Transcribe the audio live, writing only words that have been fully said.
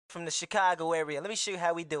from the Chicago area. Let me show you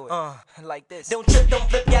how we do it. Like this. Don't trip, don't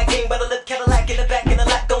flip, yeah, gang, but a lip Cadillac in the back in the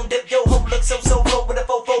lot. Don't dip, yo, ho, look so roll with a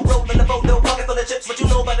fofo, roll in the photo, pocket full of chips. What you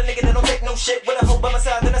know about a nigga that don't take no shit? With a hoe by my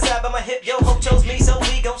side, then a side by my hip. Yo, ho chose me, so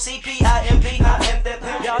we gon' CPIMP. I am that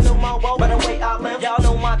pimp. Y'all know my walk by the way I limp. Y'all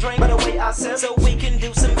know my drink by the way I sip. So we can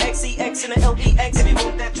do some XEX and a LEX if you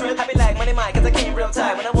want that trip. I be like Money Mike, cause I came real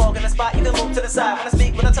tight. When I walk in the spot, you can move to the side. When I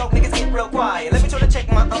speak, when I talk, niggas get real quiet. Let me try to check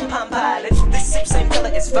my Palm Pilot. This sip, same color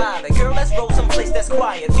as violet. Girl, let's roll someplace that's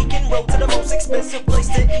quiet. We can roll to the most expensive place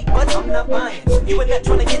to eat, but I'm not buying. You and that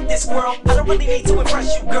trying to get this squirrel. I don't really need to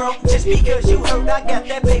impress you, girl. Just because you heard I got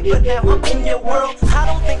that paper, now I'm in your world. I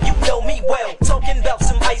don't think you know me well. Talking about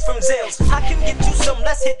some ice from Zales. I can get you some,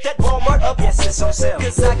 let's hit that Walmart up. Yes, it's on sale.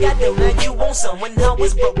 Cause I got dough, now you want some. When I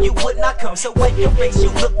was broke, you would not come. So wipe your face, you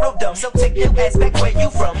look real dumb. So take your ass back where you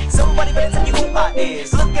from. Somebody better tell you who I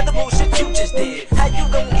is. Look at the bullshit you just did. How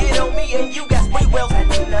you gon' get on me and you got free wealth and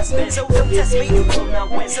do not spend. So don't test me, you will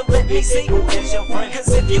not win. So let me see who is your friend.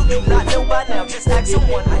 Cause if you do not know by now, just ask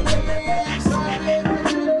someone.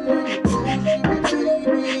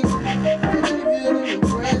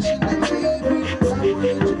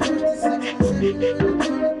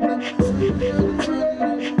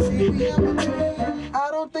 I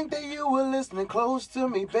don't think that you were listening close to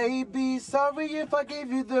me, baby. Sorry if I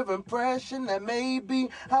gave you the impression that maybe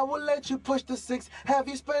I will let you push the 6, have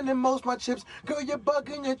you spending most my chips. Girl, you're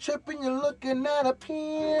bugging, you're tripping, you're looking at a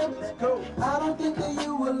pimp. I don't think that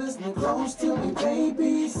you were listening close to me,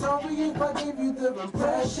 baby. Sorry if I gave you the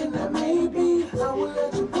impression that maybe I will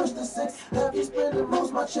let you push the 6, have you spending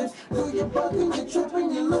most my chips. Girl, you're bugging, you're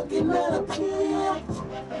tripping, you're looking at a pimp.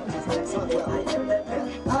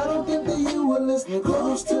 I don't think that you were listening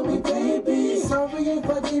close to me, baby. Sorry if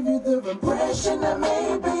I gave you the impression that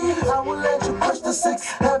maybe I will let you push the 6,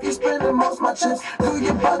 have you spending most my chips. Girl,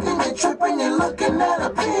 you're bugging, you're tripping, you're looking at a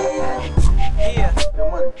pimp. Yeah,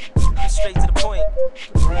 I'm straight to the point.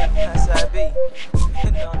 That's how I be.